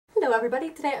Hello everybody,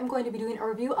 today I'm going to be doing a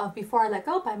review of Before I Let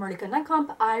Go by Marieke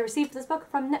Nijkamp. I received this book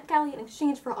from NetGalley in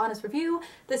exchange for honest review.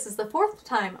 This is the fourth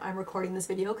time I'm recording this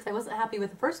video because I wasn't happy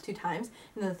with the first two times,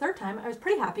 and then the third time I was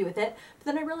pretty happy with it, but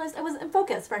then I realized I wasn't in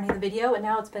focus for any of the video, and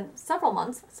now it's been several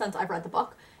months since I've read the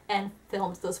book and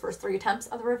filmed those first 3 attempts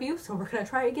of the review, so we're going to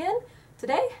try again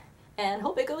today and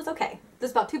hope it goes okay. This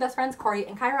is about two best friends, Corey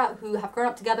and Kyra, who have grown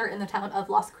up together in the town of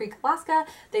Lost Creek, Alaska.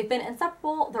 They've been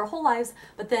inseparable their whole lives,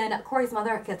 but then Corey's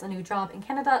mother gets a new job in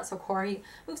Canada, so Corey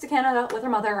moves to Canada with her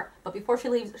mother, but before she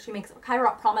leaves, she makes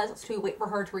Kyra promise to wait for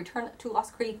her to return to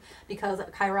Lost Creek because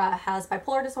Kyra has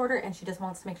bipolar disorder and she just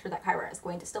wants to make sure that Kyra is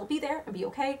going to still be there and be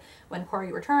okay when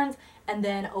Corey returns. And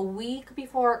then a week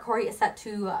before Corey is set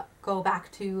to go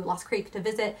back to Lost Creek to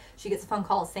visit, she gets a phone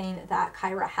call saying that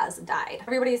Kyra has died.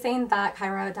 Everybody is saying that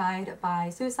Kyra died by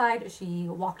suicide. She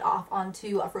walked off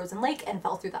onto a frozen lake and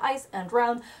fell through the ice and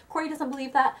drowned. Corey doesn't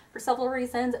believe that for several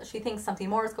reasons. She thinks something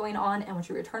more is going on, and when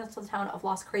she returns to the town of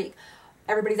Lost Creek,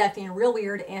 everybody's acting real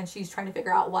weird and she's trying to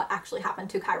figure out what actually happened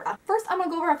to Kyra. First, I'm gonna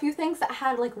go over a few things that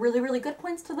had like really good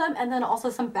points to them and then also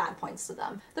some bad points to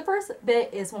them. The first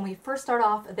bit is when we first start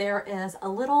off, there is a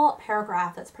little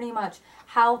paragraph that's pretty much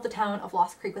how the town of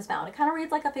Lost Creek was found. It kind of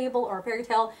reads like a fable or a fairy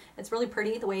tale. It's really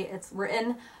pretty the way it's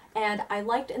written. And I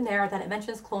liked in there that it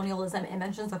mentions colonialism. It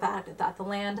mentions the fact that the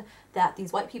land that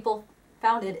these white people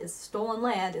founded is stolen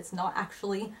land. It's not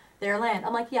actually their land.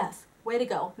 I'm like, yes, way to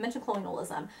go. Mention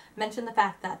colonialism. Mention the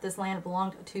fact that this land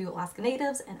belonged to Alaska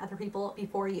Natives and other people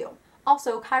before you.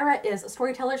 Also, Kyra is a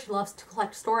storyteller. She loves to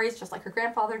collect stories just like her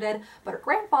grandfather did, but her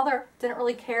grandfather didn't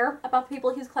really care about the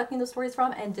people he was collecting those stories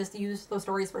from and just used those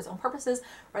stories for his own purposes,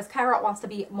 whereas Kyra wants to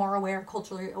be more aware,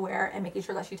 culturally aware, and making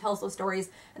sure that she tells those stories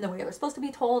in the way they're supposed to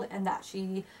be told, and that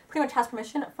she pretty much has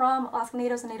permission from Alaska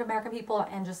Natives and Native American people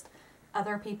and just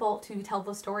other people to tell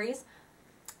those stories.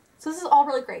 So this is all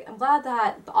really great. I'm glad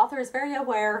that the author is very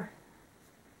aware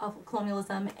of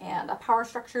colonialism and power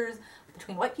structures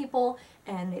between white people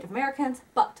and Native Americans,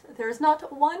 but there's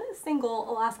not one single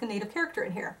Alaska Native character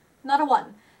in here. Not a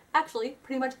one. Actually,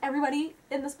 pretty much everybody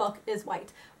in this book is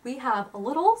white. We have a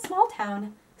little small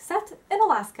town set in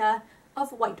Alaska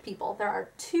of white people. There are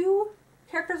 2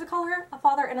 characters of color, a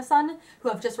father and a son, who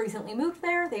have just recently moved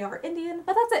there. They are Indian,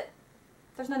 but that's it.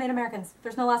 There's no Native Americans.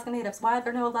 There's no Alaska Natives. Why are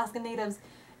there no Alaska Natives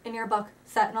in your book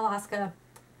set in Alaska,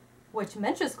 which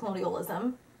mentions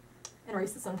colonialism and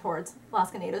racism towards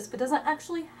Alaska Natives, but doesn't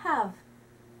actually have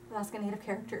Alaska Native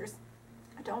characters?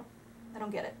 I don't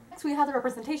get it. Next, we have the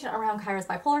representation around Kyra's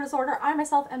bipolar disorder. I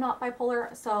myself am not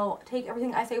bipolar, so take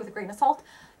everything I say with a grain of salt.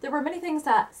 There were many things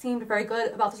that seemed very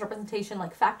good about this representation,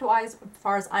 like fact-wise, as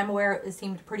far as I'm aware, it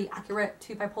seemed pretty accurate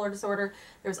to bipolar disorder.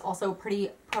 There's also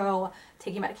pretty pro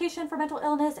taking medication for mental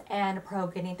illness and pro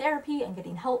getting therapy and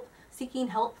getting help, seeking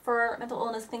help for mental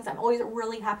illness, things I'm always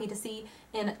really happy to see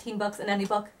in teen books and any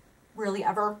book really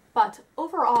ever. But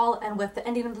overall, and with the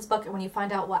ending of this book and when you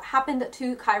find out what happened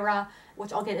to Kyra,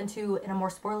 which I'll get into in a more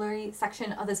spoilery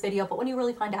section of this video, but when you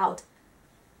really find out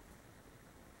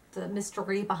the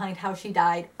mystery behind how she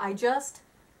died, I just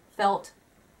felt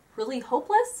really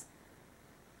hopeless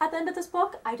at the end of this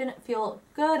book. I didn't feel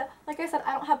good. Like I said,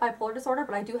 I don't have bipolar disorder,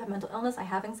 but I do have mental illness. I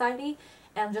have anxiety,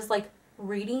 and just like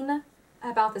reading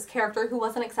about this character who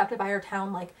wasn't accepted by her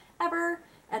town like ever,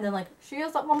 and then like she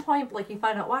is at one point, but like you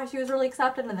find out why she was really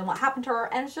accepted and then what happened to her,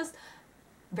 and it's just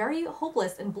very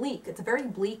hopeless and bleak. It's a very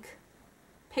bleak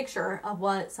picture of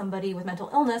what somebody with mental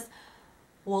illness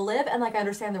will live. And like I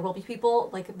understand there will be people,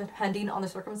 like depending on the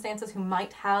circumstances, who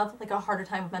might have like a harder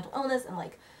time with mental illness and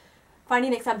like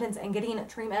finding acceptance and getting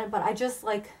treatment, but I just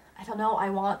like, I don't know, I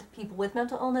want people with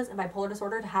mental illness and bipolar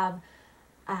disorder to have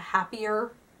a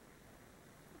happier,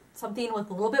 something with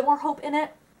a little bit more hope in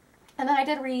it. And then I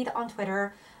did read on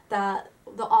Twitter that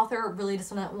the author really just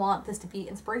didn't want this to be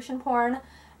inspiration porn.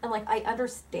 And like, I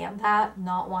understand that,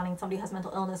 not wanting somebody who has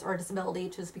mental illness or a disability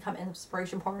to just become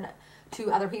inspiration porn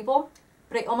to other people.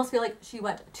 But I almost feel like she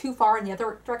went too far in the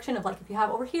other direction of like, if you have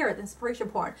over here, the inspiration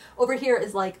porn, over here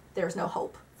is like, there's no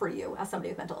hope for you as somebody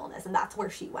with mental illness. And that's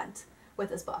where she went with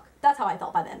this book. That's how I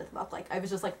felt by the end of the book. Like, I was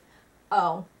just like,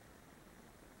 oh,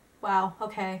 wow,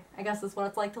 okay, I guess this is what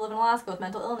it's like to live in Alaska with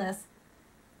mental illness.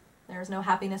 There's no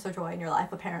happiness or joy in your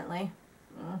life, apparently.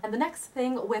 And the next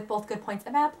thing with both good points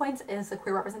and bad points is the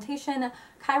queer representation.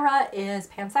 Kyra is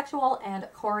pansexual and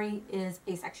Corey is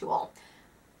asexual.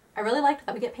 I really liked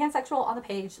that we get pansexual on the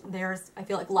page. There's, I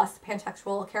feel like, less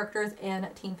pansexual characters in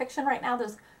teen fiction right now.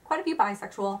 There's quite a few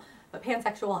bisexual, but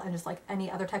pansexual and just like any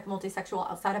other type of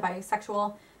multisexual outside of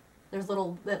bisexual, there's a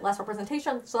little bit less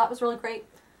representation, so that was really great.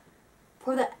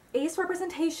 For the ace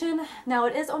representation, now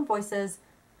it is on Voices,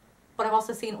 but I've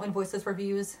also seen on Voices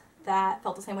reviews that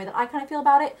felt the same way that I kind of feel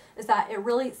about it, is that it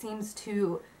really seems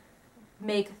to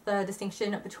make the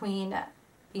distinction between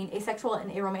being asexual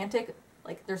and aromantic,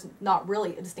 like there's not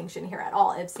really a distinction here at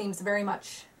all. It seems very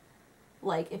much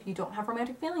like if you don't have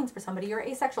romantic feelings for somebody, you're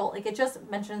asexual. Like it just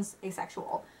mentions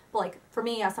asexual. But like for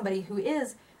me, as somebody who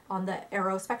is on the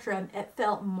aro spectrum, it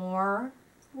felt more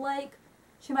like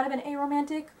she might have been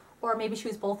aromantic, or maybe she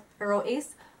was both aro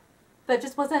ace, but it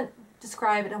just wasn't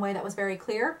described in a way that was very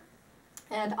clear.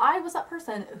 And I was that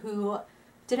person who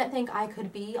didn't think I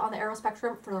could be on the aro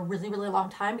spectrum for a really, really long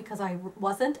time because I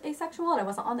wasn't asexual and I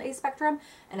wasn't on the ace spectrum.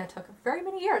 And it took very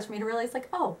many years for me to realize, like,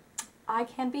 oh, I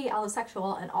can be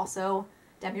allosexual and also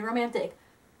demi-romantic.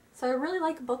 So I really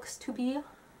like books to be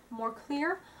more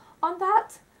clear on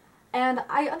that. And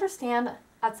I understand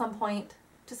at some point,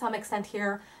 to some extent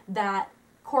here, that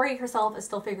Corey herself is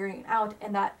still figuring out,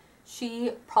 and that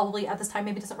she probably at this time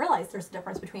maybe doesn't realize there's a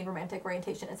difference between romantic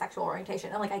orientation and sexual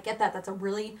orientation. And like, I get that that's a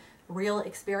really real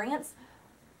experience,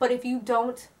 but if you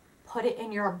don't put it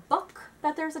in your book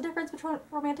that there's a difference between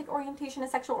romantic orientation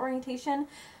and sexual orientation,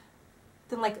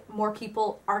 then like more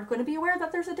people aren't going to be aware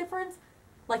that there's a difference.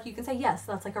 Like you can say, yes,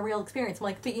 that's like a real experience. I'm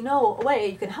like, but you know, a way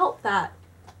you can help that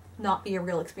not be a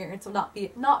real experience, or not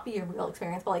be a real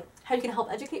experience, but like how you can help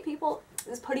educate people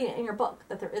is putting it in your book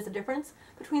that there is a difference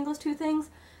between those two things.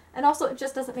 And also it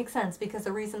just doesn't make sense, because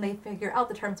the reason they figure out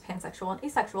the terms pansexual and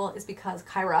asexual is because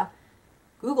Kyra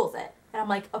Googles it. And I'm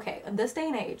like, okay, in this day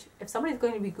and age, if somebody's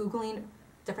going to be Googling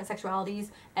different sexualities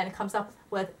and it comes up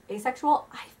with asexual,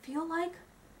 I feel like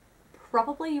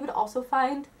probably you would also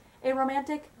find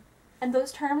aromantic in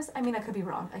those terms. I mean, I could be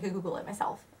wrong. I could Google it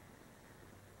myself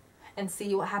and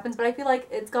see what happens, but I feel like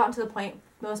it's gotten to the point,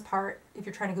 for the most part, if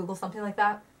you're trying to Google something like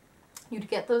that, you'd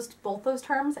get both those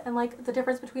terms and like the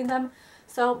difference between them.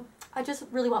 So I just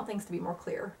really want things to be more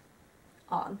clear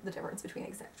on the difference between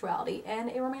asexuality and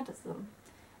aromanticism,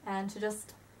 and to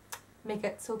just make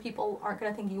it so people aren't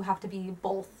going to think you have to be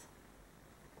both,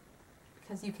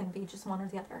 because you can be just one or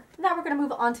the other. Now we're going to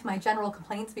move on to my general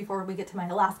complaints before we get to my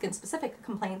Alaskan specific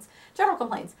complaints. General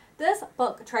complaints. This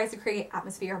book tries to create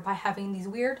atmosphere by having these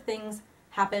weird things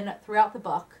happen throughout the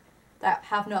book that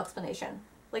have no explanation.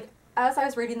 Like, as I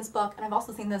was reading this book, and I've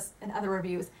also seen this in other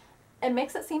reviews, it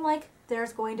makes it seem like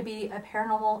there's going to be a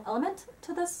paranormal element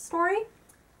to this story.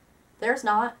 There's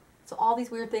not. So all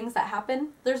these weird things that happen,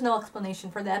 there's no explanation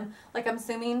for them. Like, I'm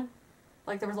assuming,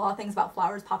 like, there was a lot of things about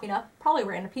flowers popping up. Probably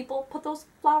random people put those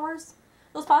flowers,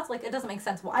 those pots. Like, it doesn't make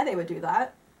sense why they would do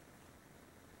that.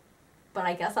 But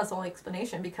I guess that's the only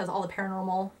explanation, because all the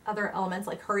paranormal other elements,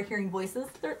 like her hearing voices,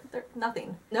 they're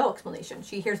nothing. No explanation.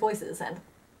 She hears voices, and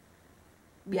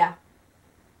yeah.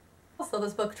 Also,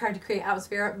 this book tried to create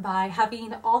atmosphere by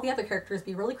having all the other characters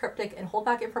be really cryptic and hold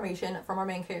back information from our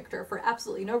main character for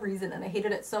absolutely no reason, and I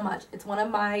hated it so much. It's one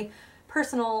of my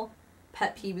personal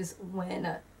pet peeves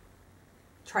when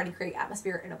trying to create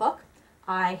atmosphere in a book.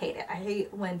 I hate it. I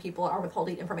hate when people are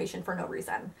withholding information for no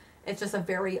reason. It's just a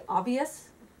very obvious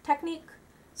technique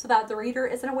so that the reader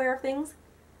isn't aware of things,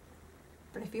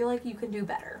 but I feel like you can do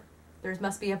better. There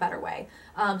must be a better way.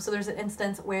 So there's an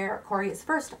instance where Corey is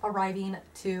first arriving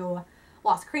to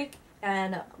Lost Creek,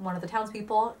 and one of the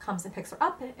townspeople comes and picks her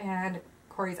up, and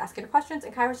Corey's asking her questions,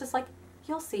 and Kyra's just like,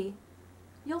 you'll see.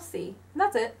 You'll see. And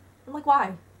that's it. I'm like,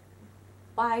 why?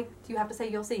 Why do you have to say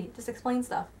you'll see? Just explain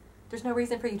stuff. There's no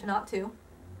reason for you to not to.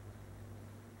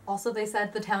 Also, they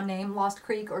said the town name, Lost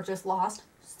Creek, or just Lost,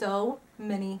 so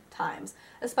many times.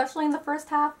 Especially in the first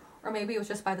half, or maybe it was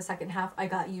just by the second half, I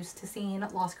got used to seeing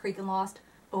Lost Creek and Lost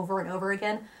over and over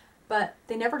again. But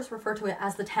they never just refer to it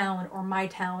as the town or my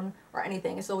town or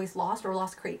anything. It's always Lost or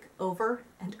Lost Creek over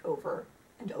and over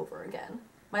and over again.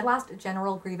 My last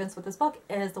general grievance with this book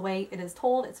is the way it is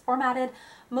told. It's formatted.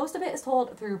 Most of it is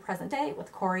told through present day,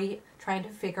 with Corey trying to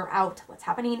figure out what's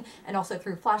happening, and also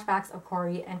through flashbacks of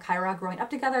Corey and Kyra growing up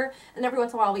together. And every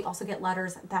once in a while we also get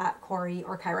letters that Corey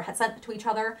or Kyra had sent to each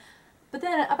other. But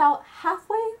then about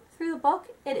halfway through the book,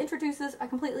 it introduces a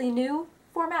completely new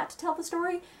format to tell the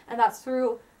story, and that's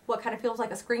through what kind of feels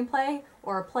like a screenplay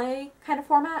or a play kind of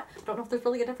format. I don't know if there's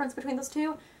really a difference between those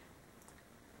two.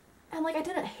 And like, I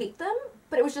didn't hate them,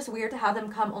 but it was just weird to have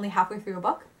them come only halfway through a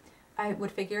book. I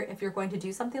would figure if you're going to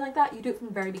do something like that, you do it from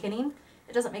the very beginning.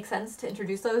 It doesn't make sense to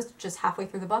introduce those just halfway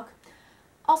through the book.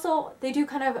 Also, they do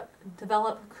kind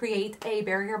of create a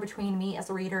barrier between me as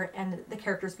a reader and the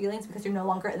character's feelings, because you're no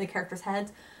longer in the character's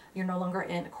heads. You're no longer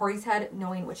in Corey's head,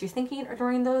 knowing what she's thinking or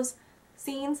during those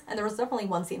scenes. And there was definitely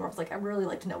one scene where I was like, I really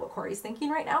like to know what Corey's thinking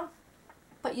right now.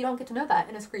 But you don't get to know that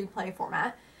in a screenplay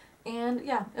format. And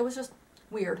yeah, it was just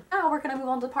weird. Now we're going to move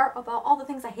on to the part about all the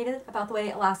things I hated about the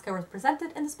way Alaska was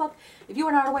presented in this book. If you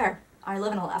are not aware, I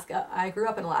live in Alaska. I grew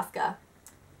up in Alaska.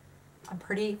 I'm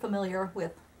pretty familiar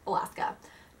with Alaska.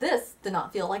 This did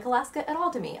not feel like Alaska at all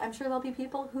to me. I'm sure there'll be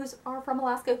people who are from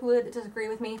Alaska who would disagree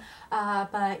with me,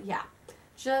 but yeah.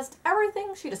 Just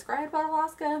everything she described about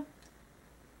Alaska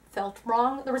felt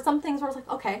wrong. There were some things where I was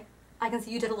like, okay, I can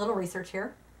see you did a little research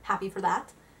here. Happy for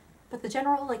that. But the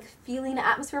general like feeling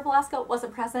atmosphere of Alaska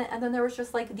wasn't present, and then there was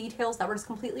just like details that were just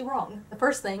completely wrong. The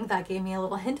first thing that gave me a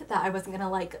little hint that I wasn't gonna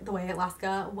like the way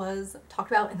Alaska was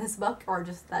talked about in this book, or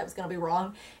just that it was gonna be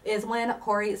wrong, is when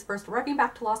Corey is first arriving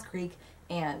back to Lost Creek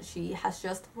and she has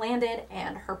just landed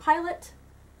and her pilot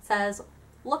says,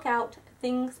 look out,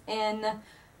 things in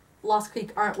Lost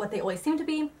Creek aren't what they always seem to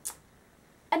be.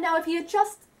 And now if he had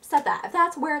just said that, if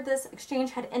that's where this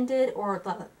exchange had ended or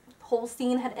the whole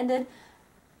scene had ended,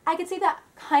 I could see that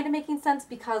kind of making sense,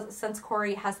 because since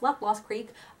Corey has left Lost Creek,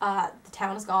 the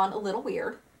town has gone a little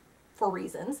weird for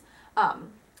reasons.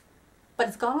 But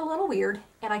it's gone a little weird,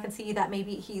 and I can see that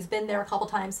maybe he's been there a couple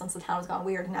times since the town has gone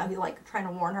weird, and now he's like trying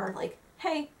to warn her, like,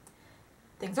 hey,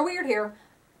 things are weird here.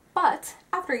 But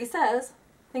after he says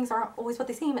things aren't always what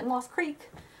they seem in Lost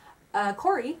Creek,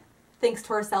 Corey thinks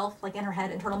to herself, like in her head,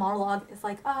 internal monologue, is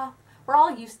like, we're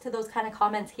all used to those kind of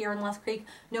comments here in Lost Creek.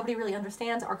 Nobody really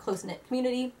understands our close-knit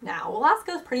community. Now,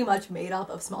 Alaska is pretty much made up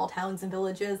of small towns and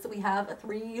villages. We have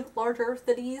 3 larger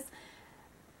cities,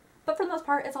 but for the most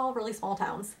part, it's all really small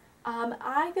towns.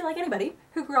 I feel like anybody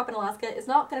who grew up in Alaska is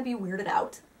not going to be weirded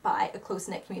out by a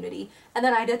close-knit community. And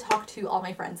then I did talk to all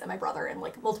my friends and my brother and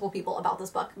like multiple people about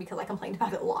this book because I complained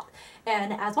about it a lot.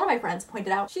 And as one of my friends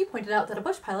pointed out, she pointed out that a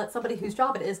bush pilot, somebody whose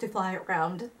job it is to fly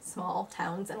around small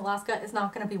towns in Alaska, is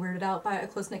not going to be weirded out by a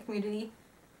close-knit community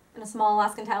in a small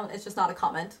Alaskan town. It's just not a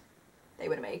comment they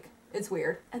would make. It's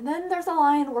weird. And then there's a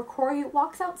line where Corey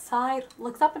walks outside,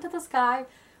 looks up into the sky,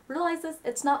 realizes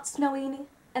it's not snowing,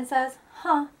 and says,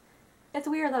 huh, it's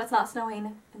weird that it's not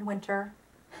snowing in winter.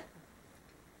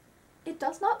 It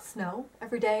does not snow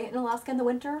every day in Alaska in the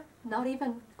winter, not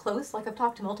even close. Like, I've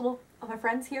talked to multiple of my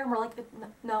friends here and we're like,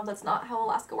 no, that's not how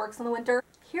Alaska works in the winter.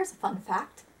 Here's a fun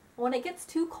fact. When it gets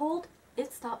too cold,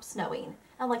 it stops snowing.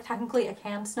 And like, technically it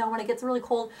can snow when it gets really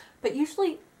cold, but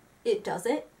usually it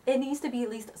doesn't. It needs to be at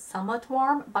least somewhat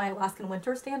warm by Alaskan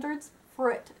winter standards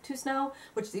for it to snow,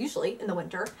 which is usually in the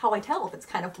winter. How I tell if it's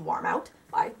kind of warm out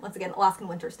by, once again, Alaskan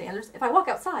winter standards. If I walk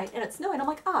outside and it's snowing, I'm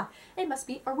like, it must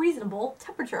be a reasonable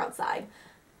temperature outside.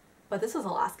 But this is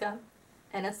Alaska,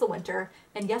 and it's the winter,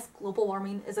 and yes, global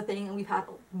warming is a thing, and we've had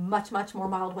much, much more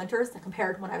mild winters than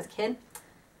compared to when I was a kid,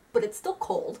 but it's still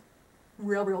cold,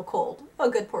 real cold, a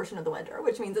good portion of the winter,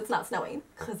 which means it's not snowing,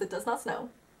 because it does not snow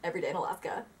every day in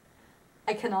Alaska.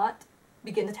 I cannot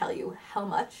begin to tell you how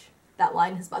much that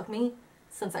line has bugged me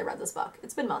since I read this book.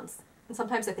 It's been months, and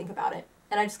sometimes I think about it,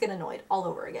 and I just get annoyed all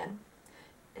over again.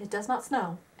 It does not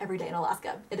snow every day in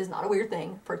Alaska. It is not a weird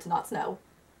thing for it to not snow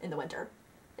in the winter.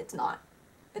 It's not.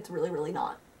 It's really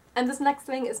not. And this next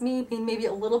thing is me being maybe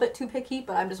a little bit too picky,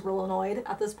 but I'm just real annoyed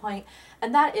at this point,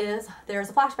 and that is there's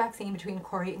a flashback scene between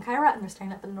Corey and Kyra, and they're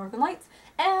staring up at the Northern Lights,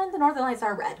 and the Northern Lights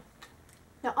are red.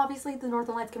 Now, obviously, the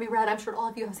Northern Lights can be red. I'm sure all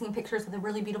of you have seen pictures of the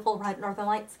really beautiful red Northern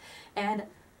Lights, and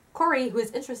Corey, who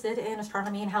is interested in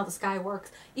astronomy and how the sky works,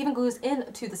 even goes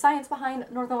into the science behind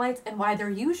Northern Lights and why they're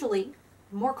usually,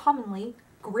 more commonly,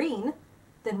 green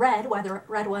than red, why the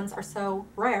red ones are so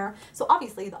rare. So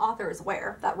obviously the author is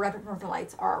aware that red Northern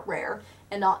Lights are rare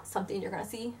and not something you're going to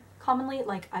see commonly.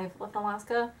 Like, I've lived in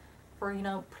Alaska for,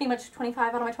 pretty much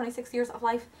 25 out of my 26 years of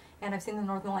life, and I've seen the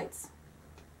Northern Lights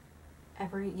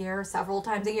every year, several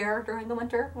times a year during the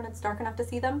winter when it's dark enough to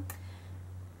see them.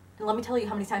 And let me tell you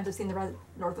how many times I've seen the red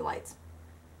Northern Lights.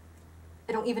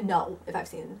 I don't even know if I've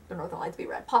seen the Northern Lights be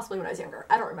red. Possibly when I was younger.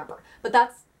 I don't remember. But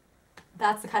that's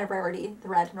the kind of rarity the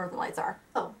red Northern Lights are.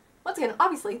 Oh, once again,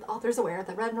 obviously the author's aware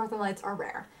that red Northern Lights are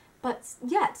rare. But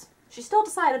yet, she still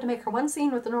decided to make her one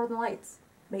scene with the Northern Lights,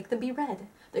 make them be red.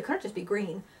 They couldn't just be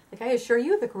green. Like, I assure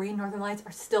you, the green Northern Lights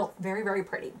are still very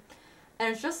pretty.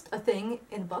 And it's just a thing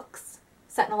in books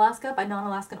set in Alaska by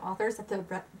non-Alaskan authors that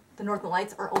the Northern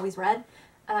Lights are always red.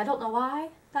 And I don't know why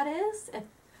that is. If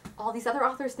all these other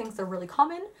authors think they're really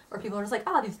common, or people are just like,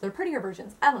 these are their prettier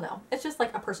versions. I don't know. It's just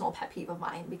like a personal pet peeve of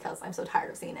mine because I'm so tired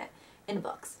of seeing it in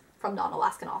books from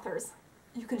non-Alaskan authors.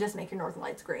 You can just make your Northern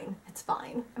Lights green. It's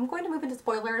fine. I'm going to move into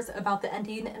spoilers about the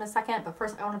ending in a second, but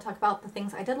first I want to talk about the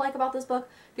things I did like about this book,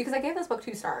 because I gave this book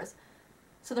 2 stars.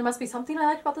 So there must be something I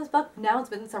liked about this book. Now it's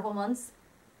been several months,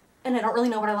 and I don't really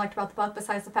know what I liked about the book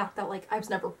besides the fact that, like, I was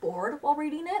never bored while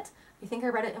reading it. I think I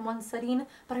read it in one sitting,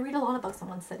 but I read a lot of books in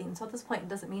one sitting, so at this point it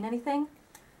doesn't mean anything.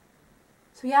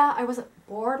 So yeah, I wasn't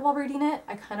bored while reading it.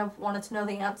 I kind of wanted to know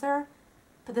the answer,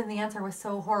 but then the answer was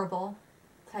so horrible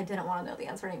I didn't want to know the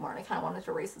answer anymore, and I kind of wanted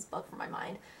to erase this book from my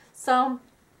mind. So,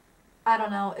 I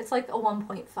don't know. It's like a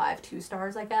 1.52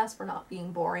 stars, I guess, for not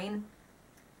being boring.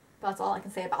 That's all I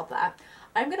can say about that.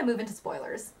 I'm going to move into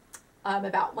spoilers.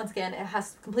 Once again, it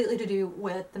has completely to do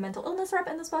with the mental illness rep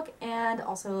in this book, and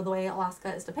also the way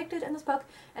Alaska is depicted in this book,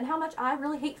 and how much I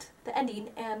really hate the ending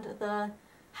and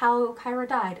how Kyra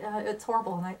died. It's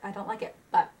horrible, and I don't like it.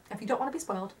 But if you don't want to be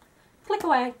spoiled, click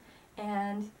away,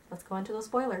 and let's go into those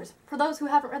spoilers. For those who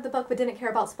haven't read the book but didn't care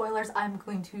about spoilers, I'm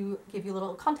going to give you a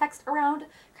little context around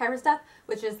Kyra's death,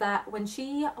 which is that when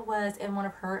she was in one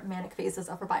of her manic phases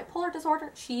of her bipolar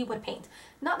disorder, she would paint.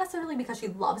 Not necessarily because she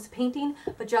loves painting,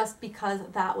 but just because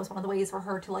that was one of the ways for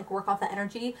her to like work off that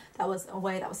energy. That was a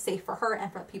way that was safe for her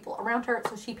and for the people around her,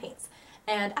 so she paints.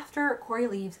 And after Corey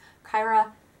leaves,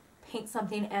 Kyra paints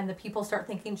something, and the people start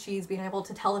thinking she's being able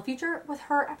to tell the future with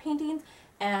her paintings,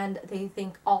 and they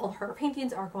think all of her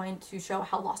paintings are going to show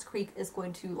how Lost Creek is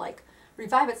going to like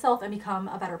revive itself and become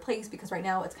a better place, because right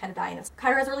now it's kind of dying.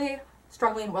 Kyra's really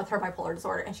struggling with her bipolar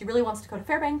disorder, and she really wants to go to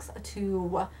Fairbanks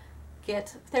to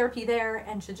get therapy there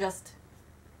and to just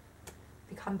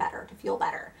become better, to feel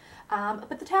better.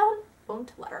 But the town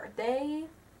won't let her. They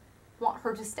want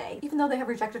her to stay. Even though they have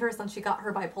rejected her since she got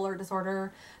her bipolar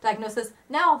disorder diagnosis,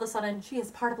 now all of a sudden she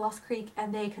is part of Lost Creek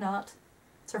and they cannot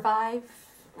survive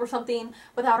or something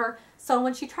without her. So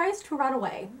when she tries to run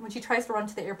away, when she tries to run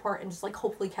to the airport and just like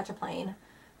hopefully catch a plane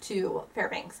to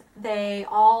Fairbanks, they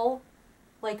all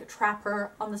like trap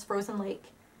her on this frozen lake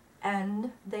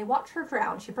and they watch her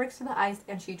drown. She breaks through the ice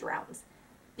and she drowns.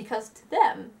 Because to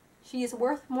them, she is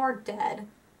worth more dead,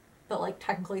 but like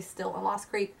technically still in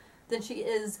Lost Creek, than she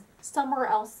is somewhere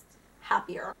else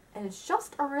happier. And it's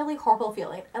just a really horrible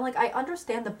feeling. And like, I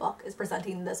understand the book is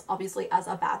presenting this obviously as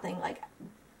a bad thing, like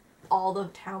all the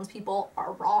townspeople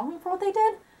are wrong for what they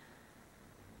did,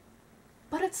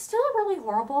 but it's still really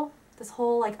horrible. This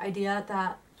whole like idea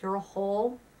that your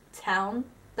whole town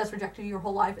that's rejected you your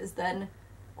whole life is then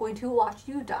going to watch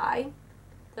you die.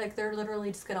 Like, they're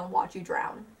literally just gonna watch you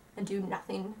drown and do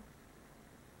nothing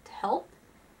to help.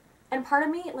 And part of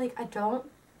me, like, I don't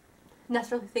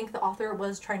necessarily think the author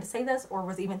was trying to say this or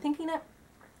was even thinking it,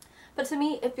 but to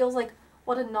me it feels like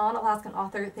what a non-Alaskan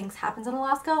author thinks happens in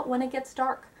Alaska when it gets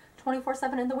dark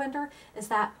 24/7 in the winter is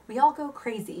that we all go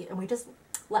crazy and we just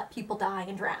let people die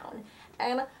and drown.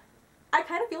 And I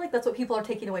kind of feel like that's what people are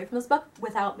taking away from this book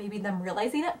without maybe them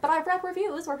realizing it. But I've read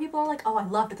reviews where people are like, oh, I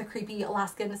loved the creepy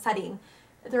Alaskan setting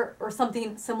or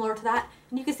something similar to that.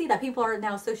 And you can see that people are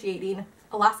now associating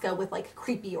Alaska with like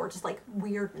creepy or just like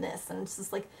weirdness. And it's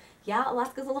just like, yeah,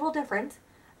 Alaska's a little different.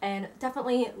 And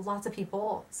definitely lots of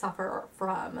people suffer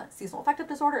from seasonal affective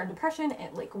disorder and depression,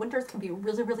 and like winters can be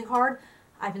really, really hard.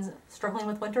 I've been struggling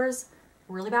with winters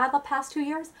really bad the past 2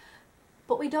 years,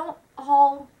 but we don't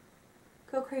all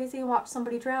go crazy and watch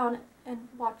somebody drown and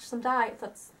watch them die.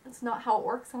 That's not how it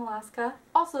works in Alaska.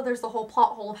 Also, there's the whole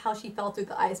plot hole of how she fell through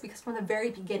the ice, because from the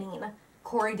very beginning,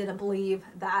 Corey didn't believe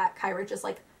that Kyra just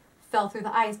like fell through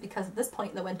the ice, because at this point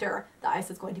in the winter, the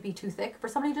ice is going to be too thick for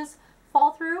somebody to just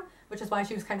fall through, which is why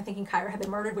she was kind of thinking Kyra had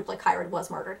been murdered, which like Kyra was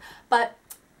murdered. But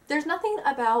there's nothing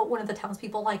about one of the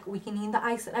townspeople like weakening the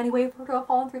ice in any way for her to have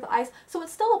fallen through the ice, so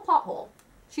it's still a plot hole.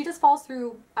 She just falls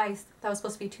through ice that was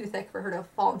supposed to be too thick for her to have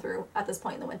fallen through at this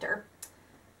point in the winter.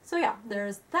 So yeah,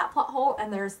 there's that plot hole,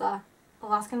 and there's the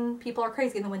Alaskan people are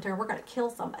crazy in the winter and we're gonna kill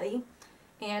somebody.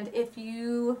 And if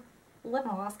you live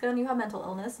in Alaska and you have mental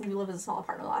illness and you live in a small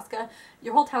apartment in Alaska,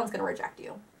 your whole town's gonna reject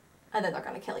you and then they're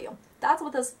gonna kill you. That's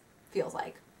what this feels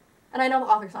like. And I know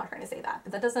the author's not trying to say that,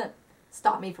 but that doesn't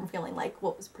stop me from feeling like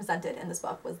what was presented in this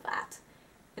book was that.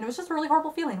 And it was just a really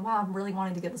horrible feeling. Wow, I'm really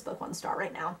wanting to give this book 1 star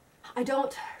right now. I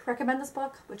don't recommend this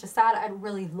book, which is sad. I'd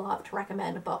really love to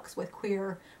recommend books with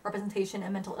queer representation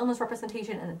and mental illness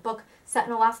representation and a book set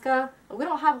in Alaska. But we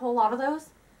don't have a whole lot of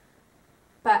those.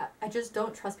 But I just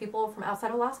don't trust people from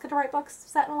outside Alaska to write books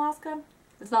set in Alaska.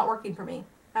 It's not working for me,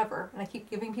 ever. And I keep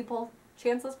giving people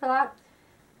chances for that,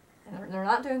 and they're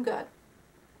not doing good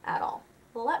at all.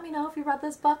 Well, let me know if you read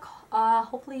this book.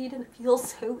 Hopefully you didn't feel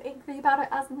so angry about it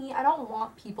as me. I don't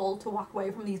want people to walk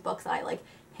away from these books that I like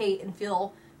hate and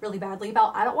feel really badly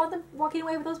about. I don't want them walking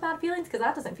away with those bad feelings, because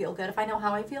that doesn't feel good. If I know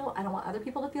how I feel, I don't want other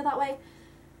people to feel that way.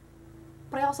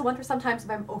 But I also wonder sometimes if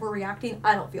I'm overreacting.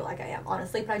 I don't feel like I am,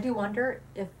 honestly, but I do wonder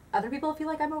if other people feel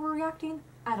like I'm overreacting.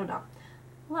 I don't know.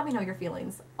 Let me know your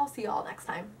feelings. I'll see you all next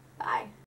time. Bye.